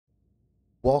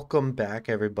Welcome back,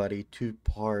 everybody, to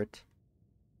part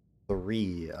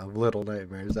three of Little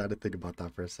Nightmares. I had to think about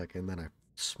that for a second, then I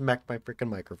smacked my freaking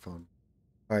microphone.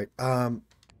 All right,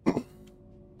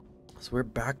 so we're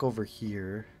back over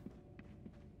here.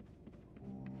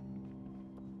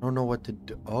 I don't know what to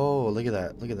do. Oh, look at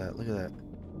that! Look at that! Look at that!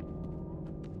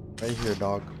 Right here,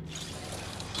 dog.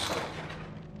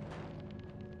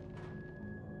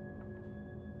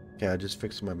 Okay, I just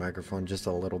fixed my microphone just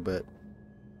a little bit.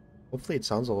 Hopefully, it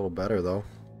sounds a little better, though.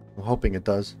 I'm hoping it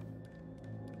does.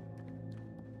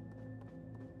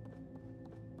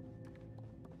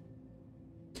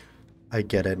 I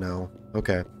get it now.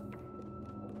 Okay.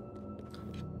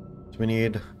 So we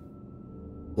need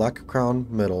black crown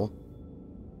middle.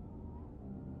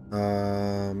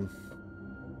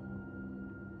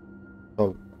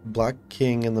 Oh, black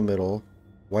king in the middle,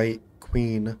 white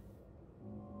queen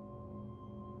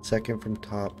second from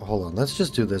top. Hold on, let's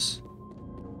just do this.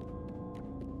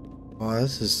 Oh,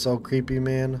 this is so creepy,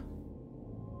 man.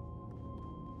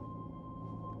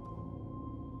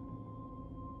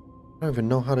 I don't even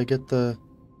know how to get the...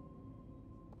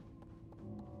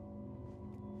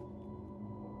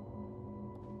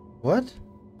 What?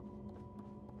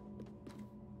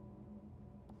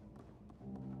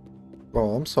 Bro,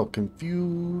 I'm so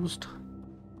confused.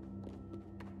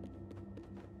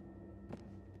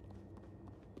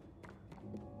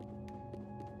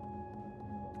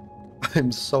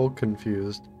 I'm so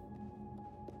confused.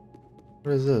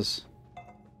 What is this?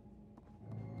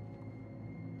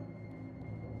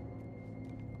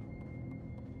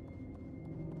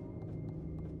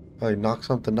 I knock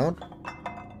something down?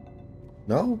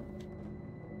 No?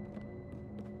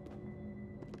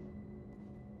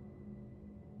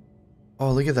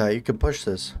 Oh, look at that. You can push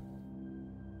this.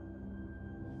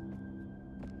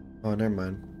 Oh, never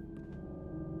mind.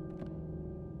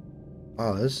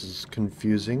 Oh, this is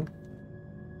confusing.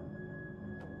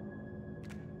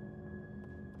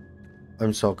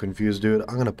 I'm so confused, dude.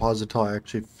 I'm gonna pause it till I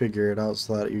actually figure it out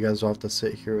so that you guys don't have to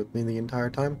sit here with me the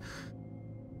entire time.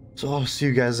 So I'll see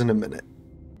you guys in a minute.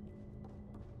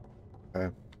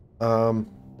 Okay. I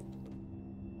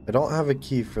don't have a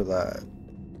key for that.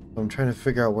 I'm trying to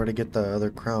figure out where to get the other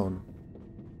crown.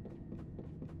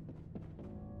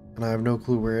 And I have no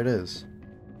clue where it is.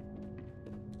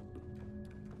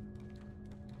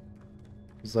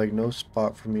 There's like no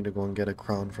spot for me to go and get a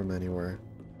crown from anywhere.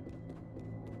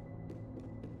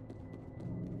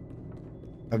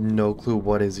 I have no clue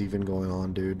what is even going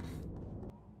on, dude.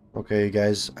 Okay,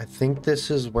 guys, I think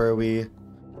this is where we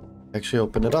actually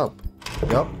open it up.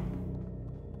 Yep.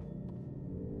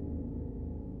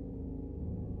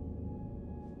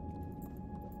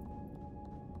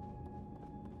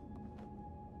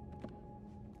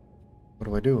 What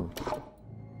do I do?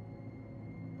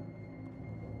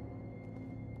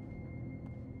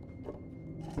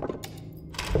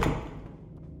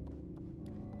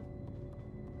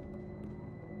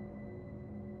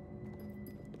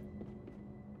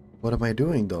 What am I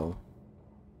doing, though?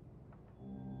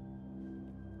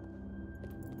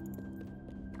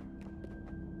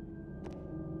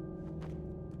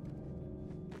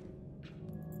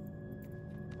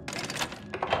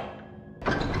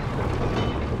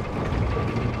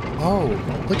 Oh,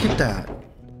 look at that.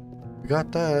 We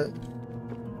got that.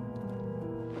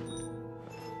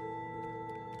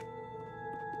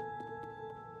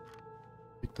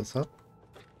 Pick this up.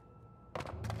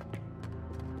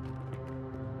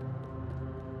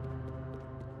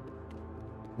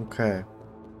 Okay.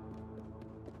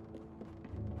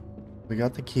 We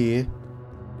got the key.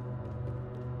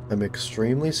 I'm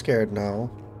extremely scared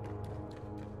now.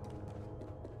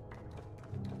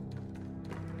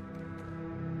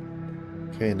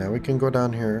 Okay, now we can go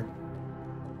down here.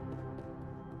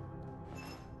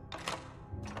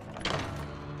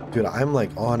 Dude, I'm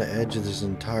like on edge this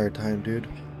entire time, dude.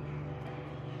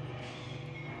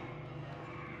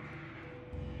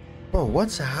 Bro,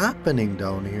 what's happening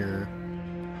down here?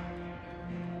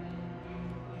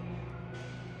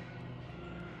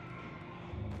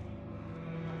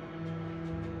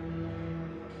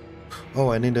 Oh,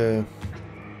 I need to...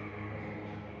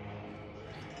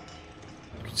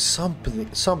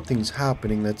 Something's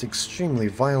happening that's extremely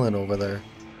violent over there.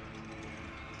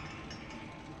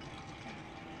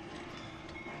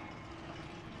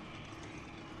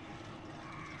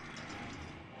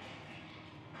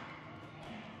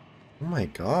 Oh my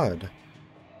god.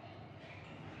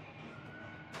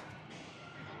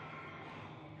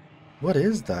 What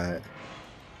is that?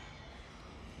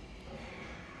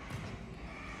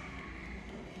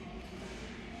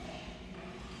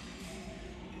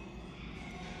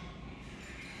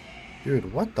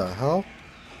 Dude, what the hell?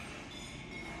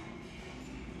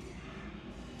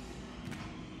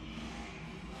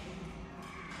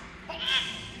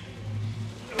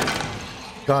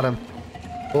 Got him.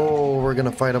 Oh, we're gonna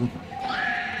fight him.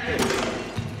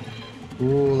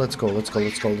 Ooh, let's go, let's go,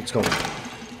 let's go, let's go.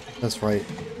 That's right.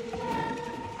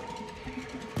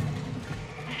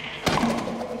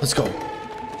 Let's go.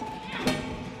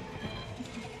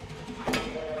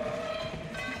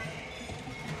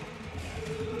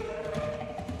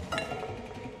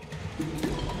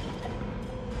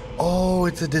 Oh,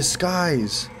 it's a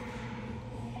disguise.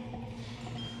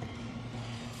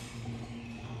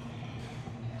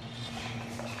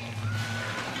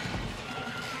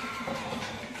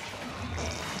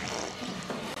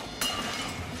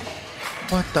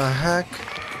 What the heck?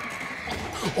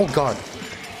 Oh god.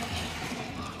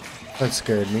 That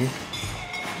scared me.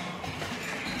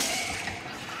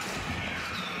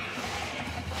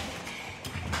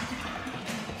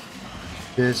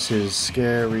 This is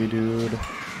scary, dude.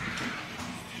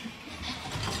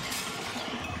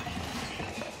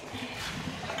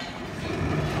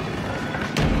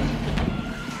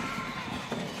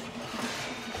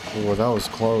 Oh, that was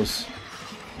close.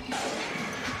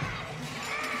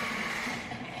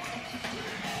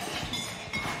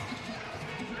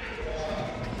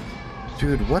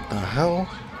 Dude, what the hell?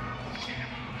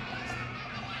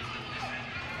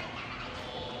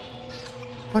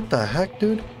 What the heck,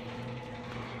 dude?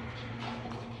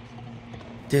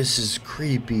 This is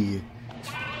creepy.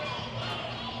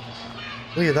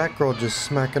 Look at that girl just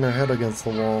smacking her head against the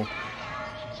wall.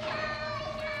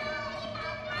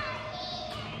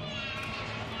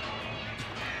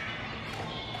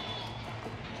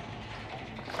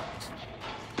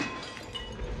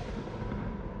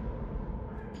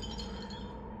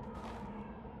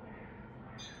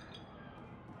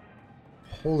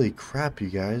 Holy crap, you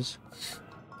guys.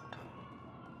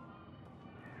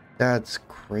 That's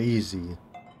crazy.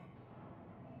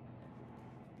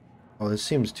 Oh, this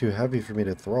seems too heavy for me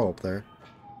to throw up there.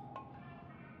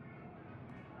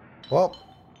 Well,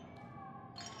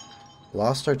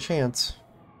 lost our chance.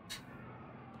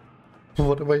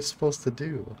 What am I supposed to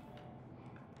do?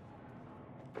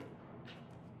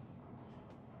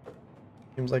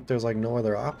 Seems like there's like no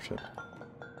other option.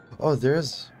 Oh, there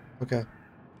is. Okay.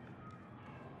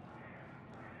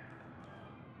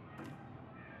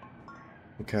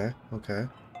 Okay, okay.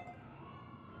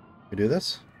 We do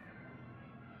this?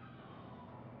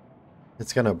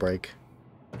 It's gonna break.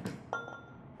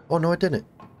 Oh, no, it didn't.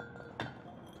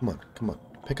 Come on, come on.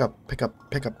 Pick up, pick up,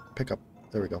 pick up, pick up.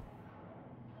 There we go.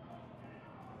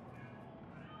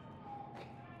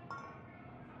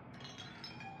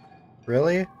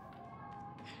 Really?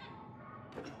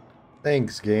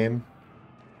 Thanks, game.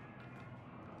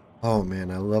 Oh, man,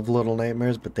 I love Little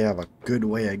Nightmares, but they have a good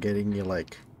way of getting you,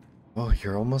 like... Oh,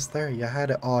 you're almost there? You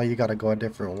had it? Oh, you gotta go a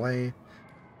different way?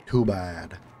 Too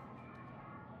bad.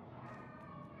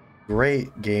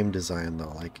 Great game design, though.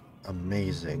 Like,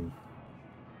 amazing.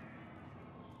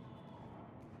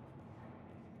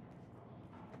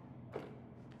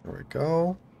 There we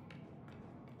go.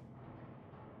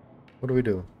 What do we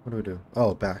do? What do we do?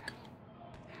 Oh, back.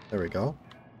 There we go.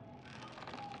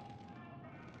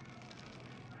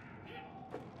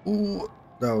 Ooh,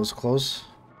 that was close.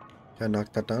 Can I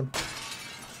knock that down?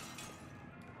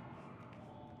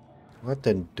 Well, that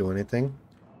didn't do anything.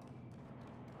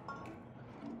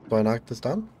 Do I knock this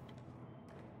down?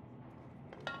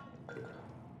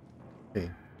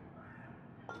 Okay.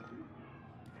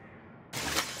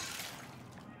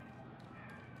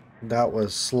 That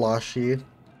was sloshy.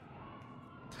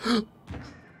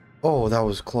 Oh, that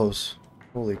was close.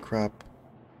 Holy crap.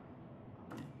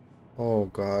 Oh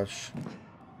gosh.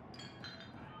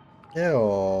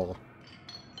 Ew.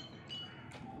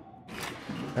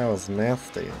 That was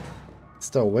nasty.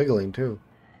 Still wiggling too.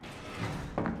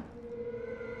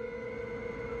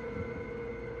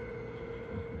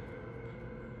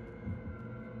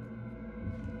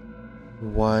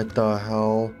 What the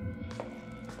hell?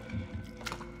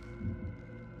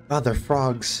 Oh, they're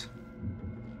frogs.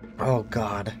 Oh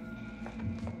god.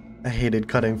 I hated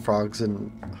cutting frogs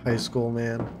in high school,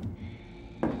 man.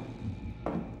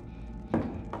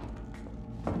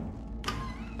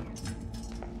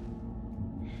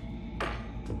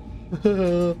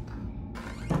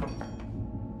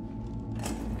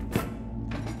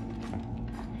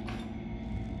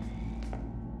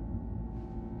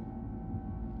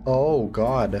 Oh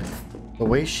god. The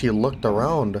way she looked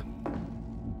around.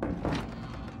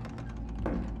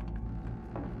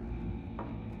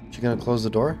 She gonna close the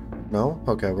door? No?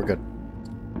 Okay, we're good.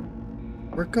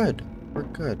 We're good. We're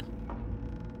good.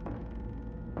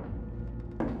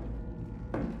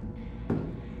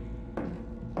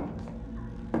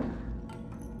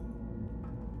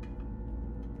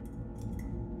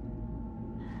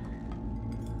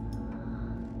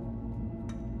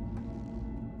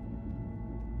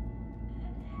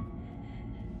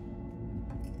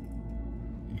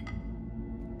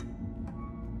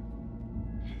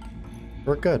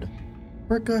 We're good.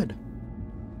 We're good.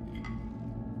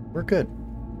 We're good.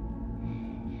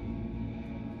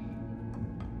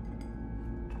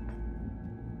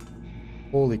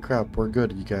 Holy crap, we're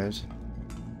good, you guys.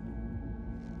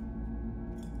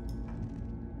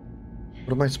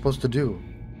 What am I supposed to do?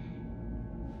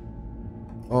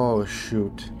 Oh,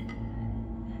 shoot.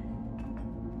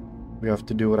 We have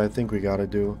to do what I think we gotta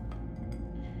do.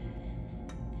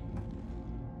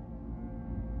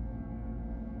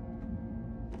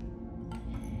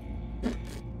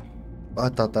 I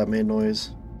thought that made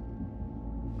noise.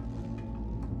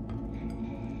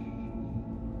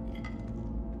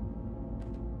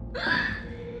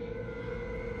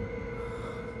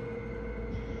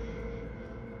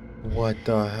 What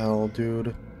the hell,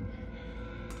 dude?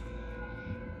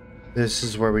 This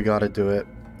is where we gotta do it.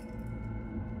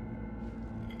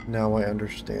 Now I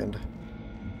understand.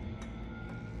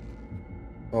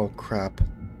 Oh, crap.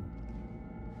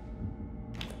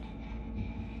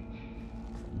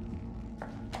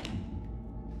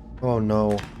 Oh,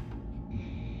 no.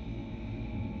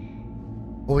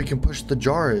 Oh, we can push the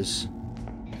jars.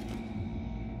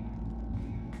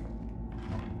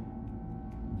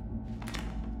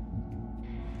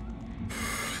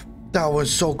 That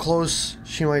was so close.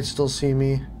 She might still see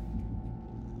me.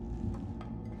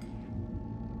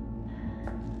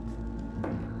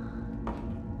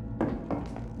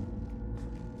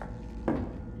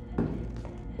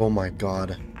 Oh my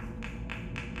god.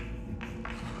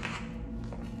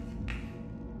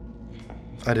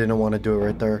 I didn't want to do it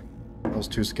right there. I was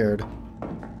too scared.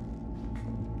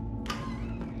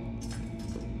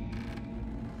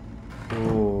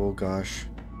 Oh gosh.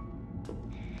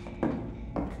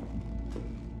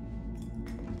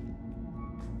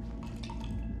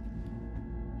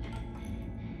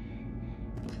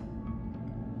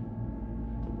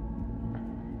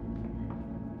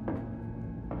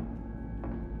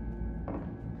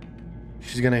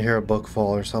 She's gonna hear a book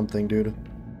fall or something, dude.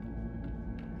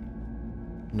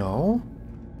 No?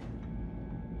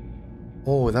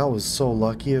 Oh, that was so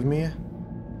lucky of me.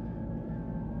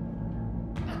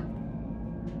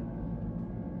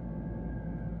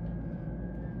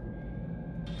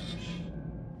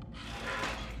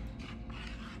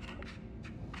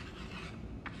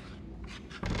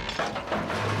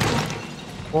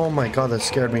 Oh my god, that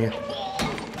scared me.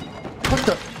 What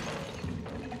the?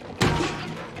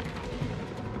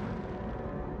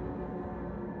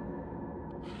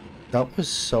 That was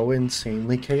so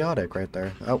insanely chaotic right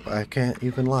there. Oh, I can't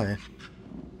even lie.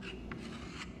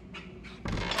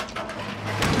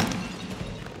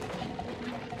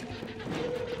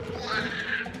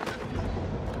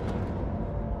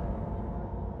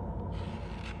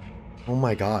 Oh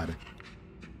my god.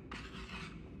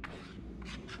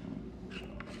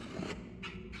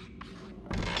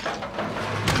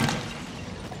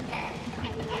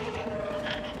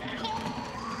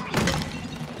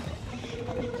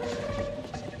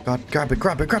 God, grab it,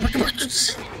 grab it, grab it, grab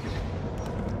it!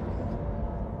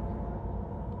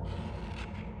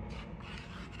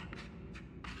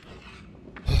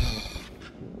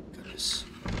 Goodness.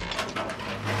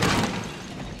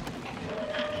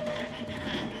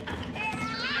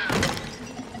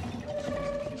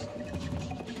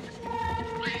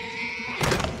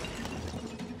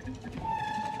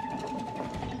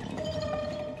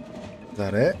 Is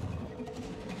that it?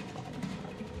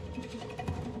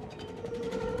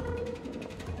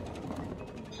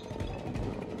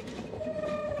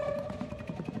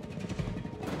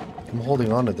 I'm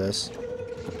holding on to this.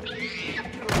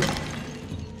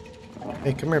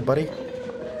 Hey, come here, buddy.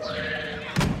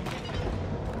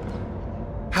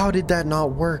 How did that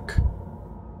not work?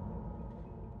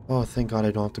 Oh, thank God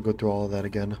I don't have to go through all of that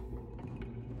again.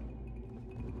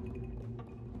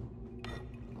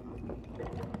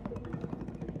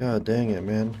 God dang it,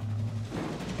 man.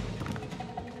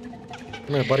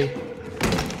 Come here, buddy.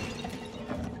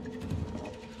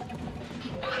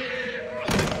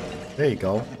 There you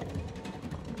go.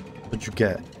 What'd you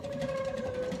get?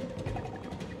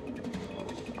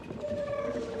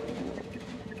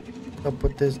 Up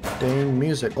with this dang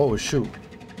music. Oh, shoot.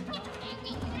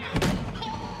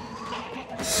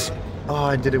 Oh,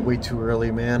 I did it way too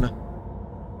early, man.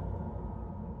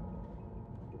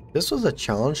 This was a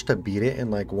challenge to beat it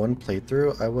in like one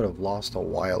playthrough. I would have lost a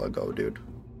while ago, dude.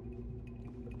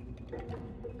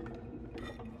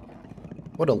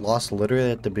 Would have lost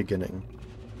literally at the beginning.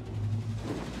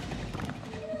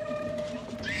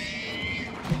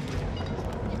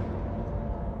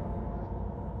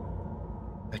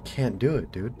 I can't do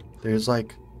it, dude. There's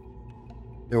like...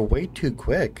 They're way too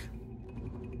quick.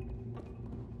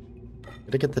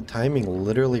 Gotta get the timing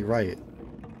literally right.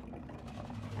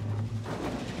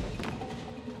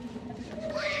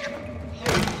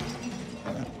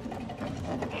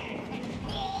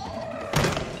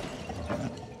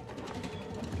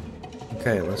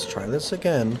 Let's try this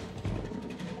again.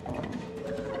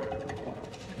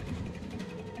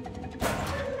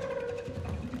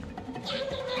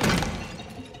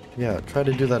 Yeah, try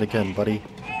to do that again, buddy.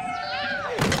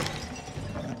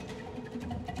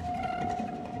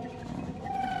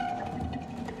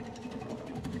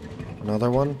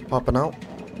 Another one popping out.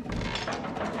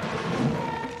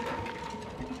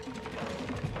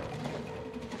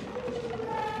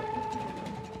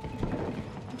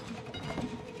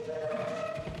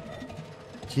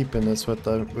 Keeping this with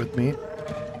me.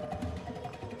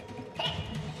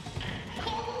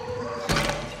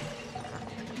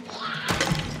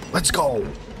 Let's go.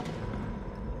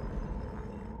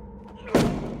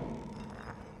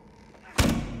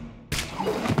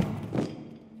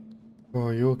 Oh,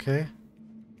 are you okay?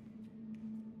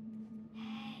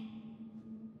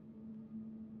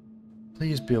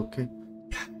 Please be okay.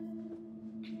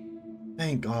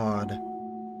 Thank God.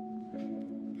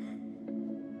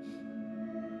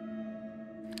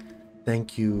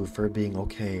 Thank you for being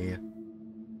okay.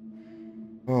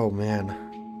 Oh man.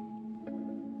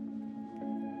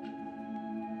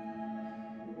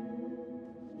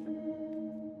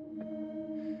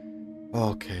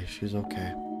 Okay, she's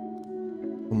okay.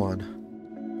 Come on.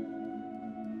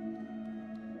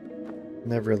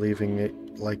 Never leaving it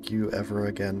like you ever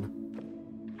again.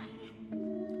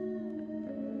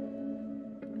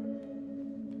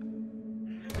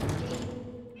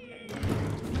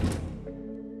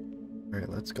 Alright,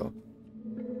 let's go.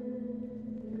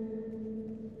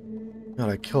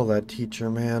 Gotta kill that teacher,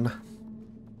 man.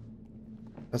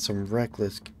 That's some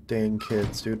reckless dang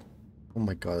kids, dude. Oh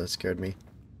my god, that scared me.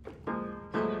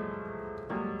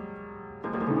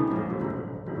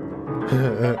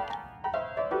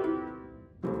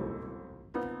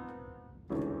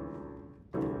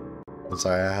 I'm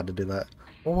sorry, I had to do that.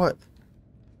 What?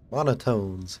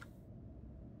 Monotones.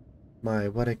 My,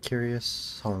 what a curious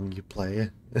song you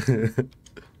play.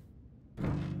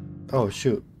 Oh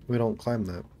shoot, we don't climb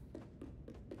that.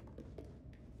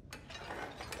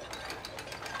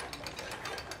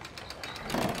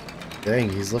 Dang,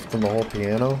 he's lifting the whole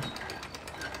piano.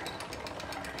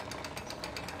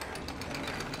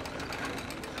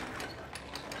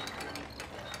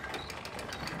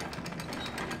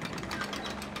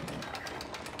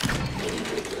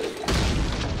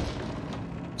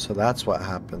 So that's what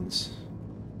happens.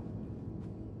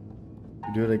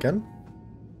 You do it again?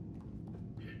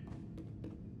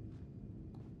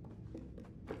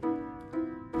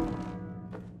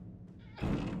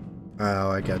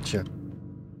 Oh, I got you.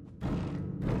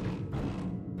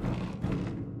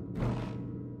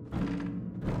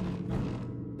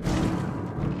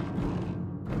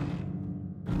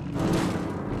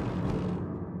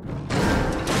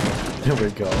 There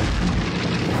we go.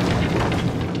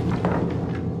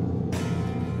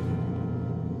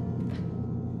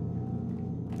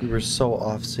 We were so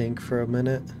off sync for a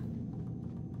minute.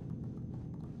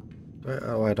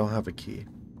 Oh, I don't have a key.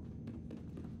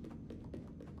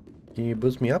 Can you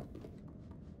boost me up?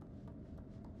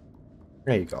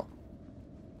 There you go.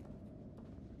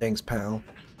 Thanks, pal.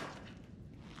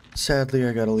 Sadly,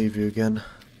 I gotta leave you again.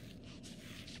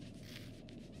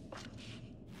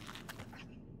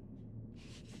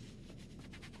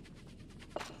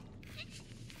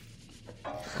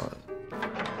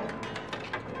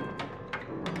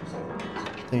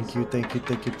 Thank you, thank you,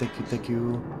 thank you, thank you, thank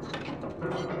you.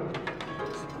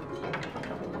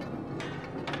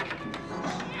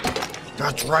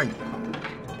 That's right.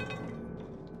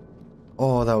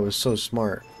 Oh, that was so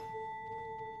smart.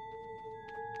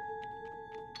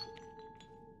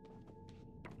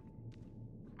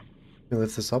 Can you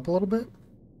lift this up a little bit?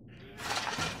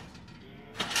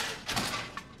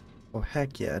 Oh,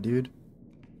 heck yeah, dude.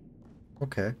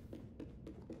 Okay.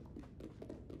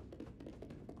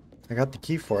 I got the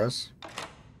key for us.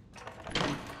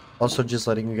 Also, just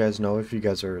letting you guys know, if you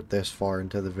guys are this far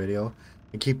into the video,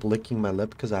 I keep licking my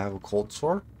lip because I have a cold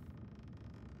sore.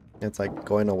 It's like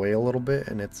going away a little bit,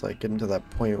 and it's like getting to that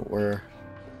point where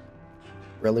I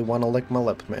really want to lick my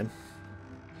lip, man.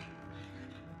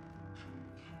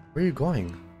 Where are you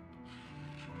going?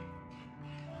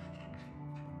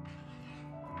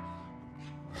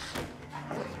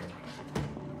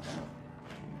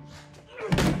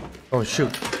 Oh,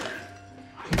 shoot.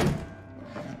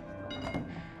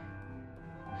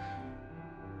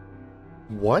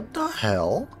 What the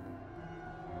hell?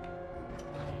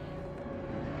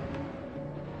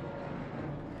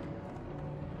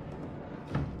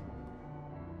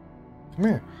 Come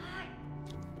here.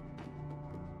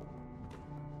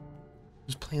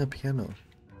 Who's playing the piano?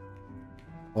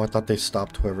 Oh, I thought they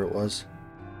stopped whoever it was.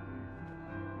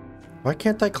 Why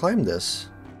can't I climb this?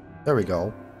 There we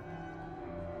go.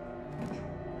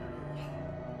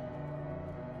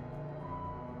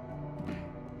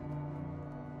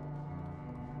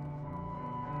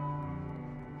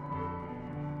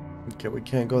 Okay, we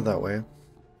can't go that way.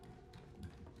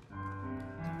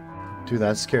 Dude,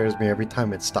 that scares me every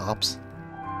time it stops.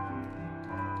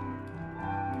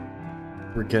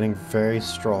 We're getting very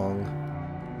strong.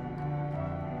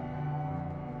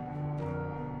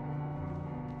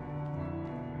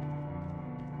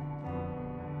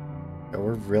 Yeah,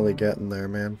 we're really getting there,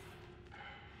 man.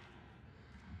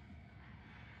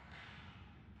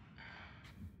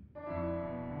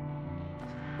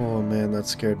 Oh man, that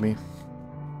scared me.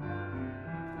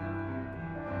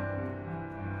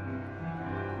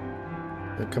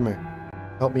 Yeah, come here.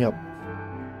 Help me up.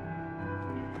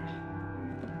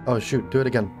 Oh shoot, do it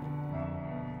again.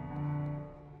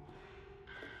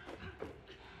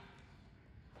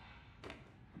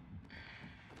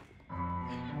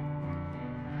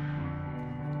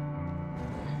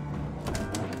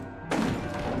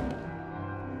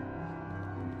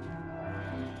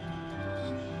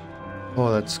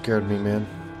 Oh, that scared me, man.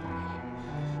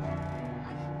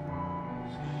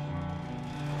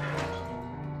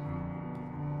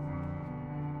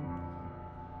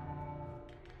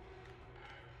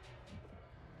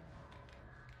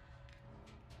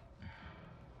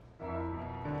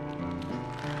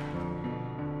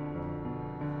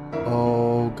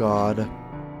 Oh God.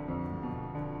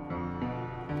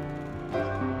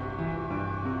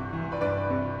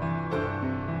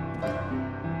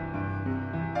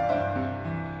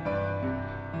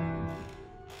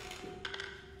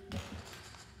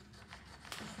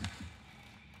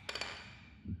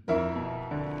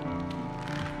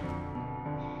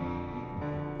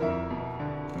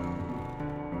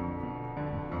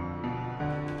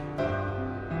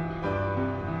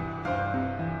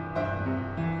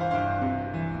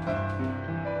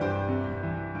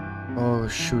 Oh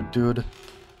shoot, dude.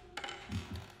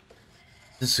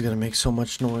 This is gonna make so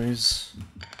much noise.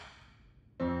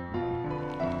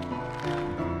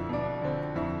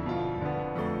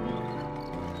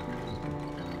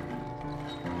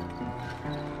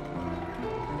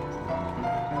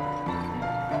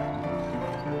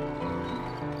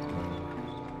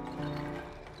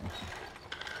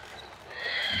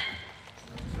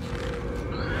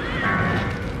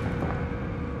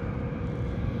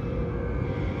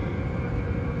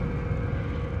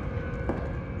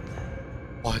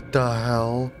 What the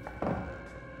hell?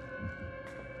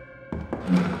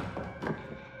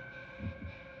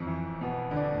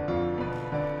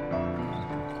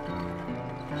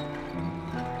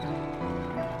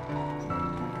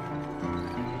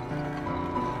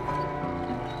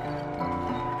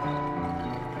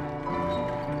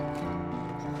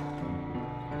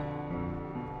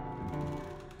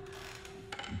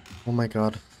 Oh my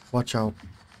God. Watch out.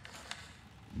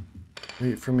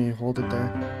 Wait for me. Hold it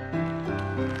there.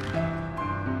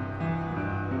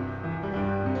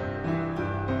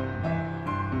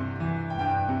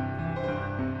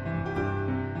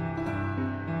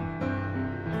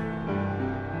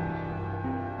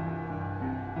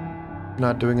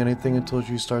 Not doing anything until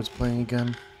she starts playing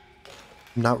again.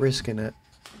 I'm not risking it.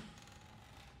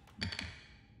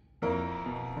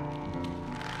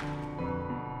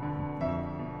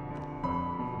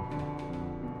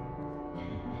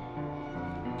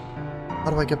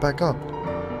 How do I get back up?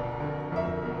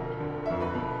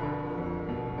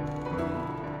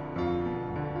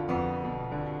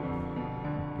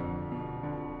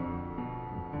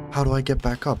 How do I get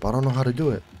back up? I don't know how to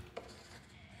do it.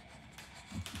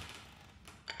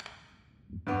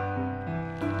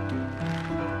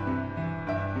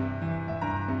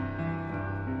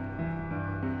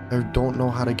 I don't know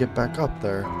how to get back up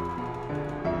there.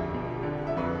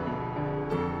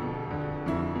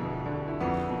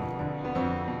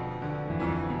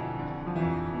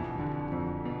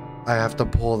 I have to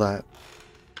pull that.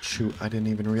 Shoot, I didn't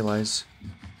even realize.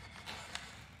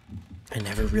 I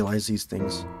never realize these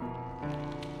things.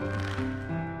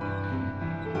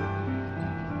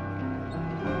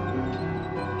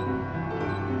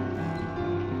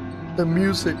 The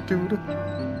music, dude.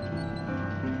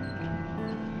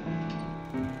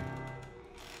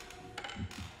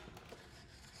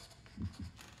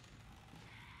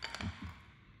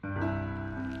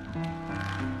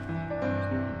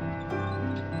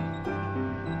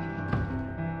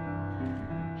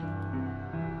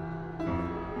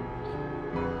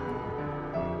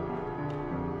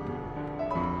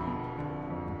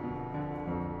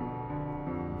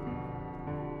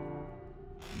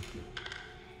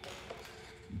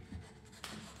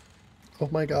 Oh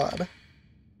my God.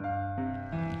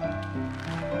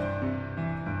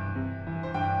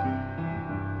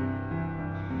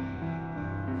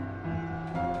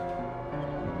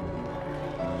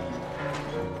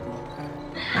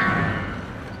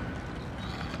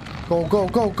 Go, go,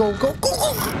 go, go, go, go, go!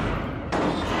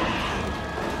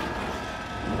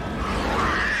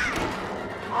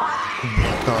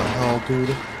 What the hell,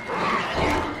 dude?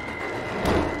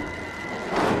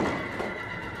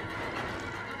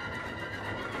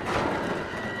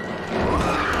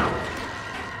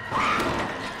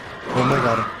 Oh my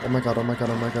god, oh my god, oh my god,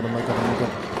 oh my god, oh my god, oh my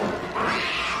god.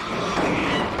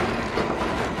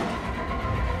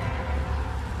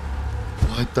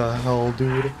 What the hell,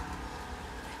 dude?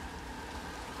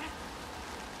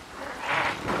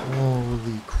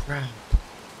 Holy crap.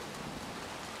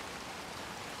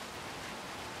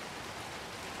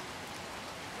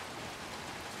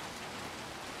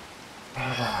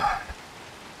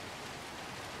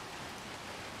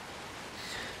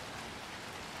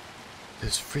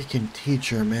 This freaking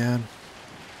teacher, man.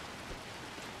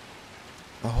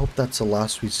 I hope that's the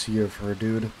last we see of her,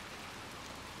 dude.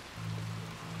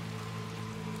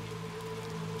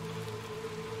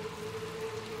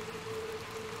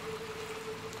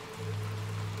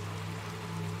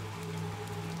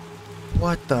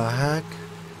 What the heck?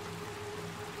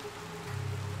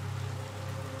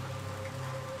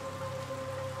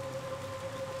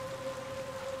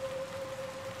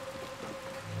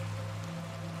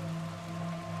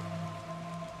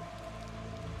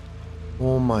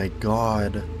 Oh my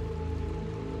god.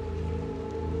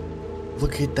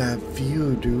 Look at that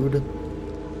view, dude.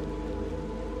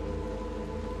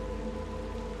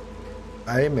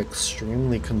 I am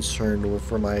extremely concerned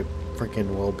for my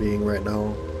freaking well-being right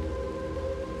now.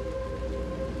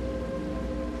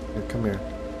 Here, come here.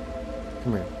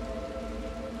 Come here.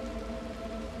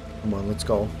 Come on, let's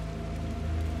go.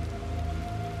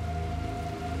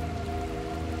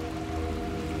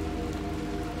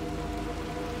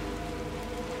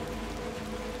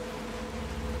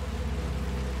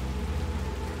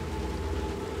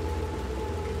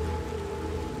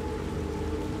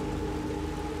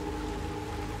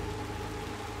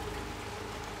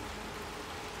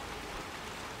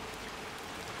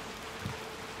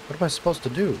 What am I supposed to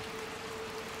do?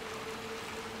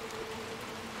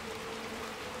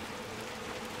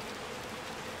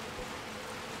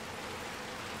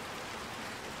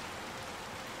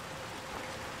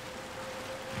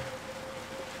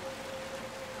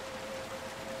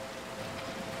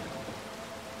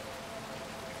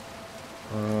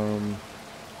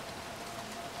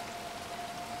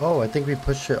 Oh, I think we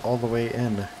pushed it all the way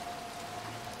in.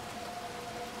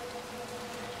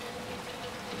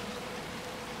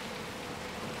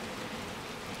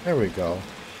 There we go.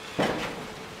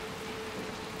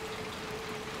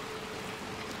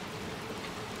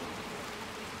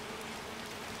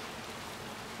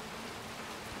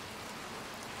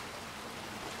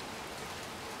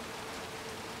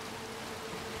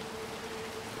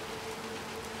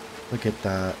 Look at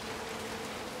that.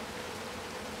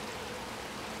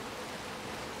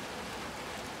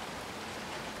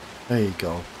 There you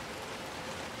go.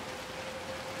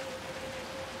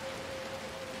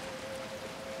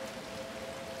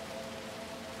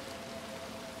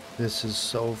 This is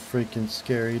so freaking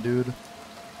scary, dude.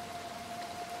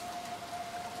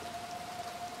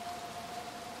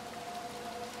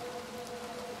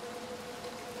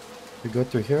 We go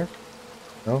through here?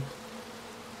 No?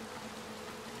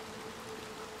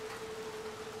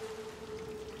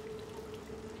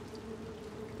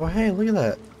 Oh, hey, look at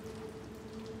that.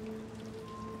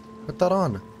 Put that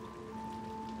on.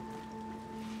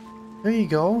 There you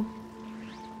go.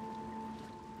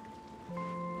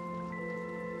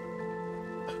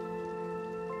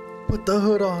 Put the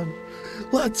hood on.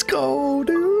 Let's go,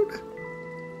 dude.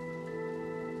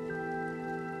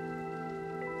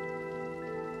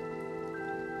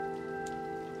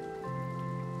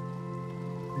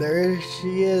 There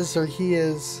she is, or he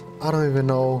is. I don't even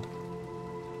know.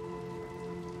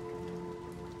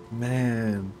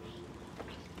 Man.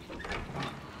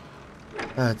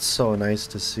 That's so nice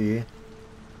to see.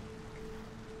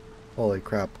 Holy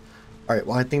crap. Alright,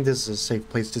 well I think this is a safe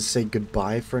place to say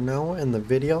goodbye for now in the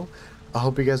video. I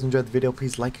hope you guys enjoyed the video.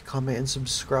 Please like, comment, and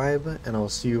subscribe, and I'll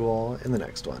see you all in the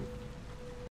next one.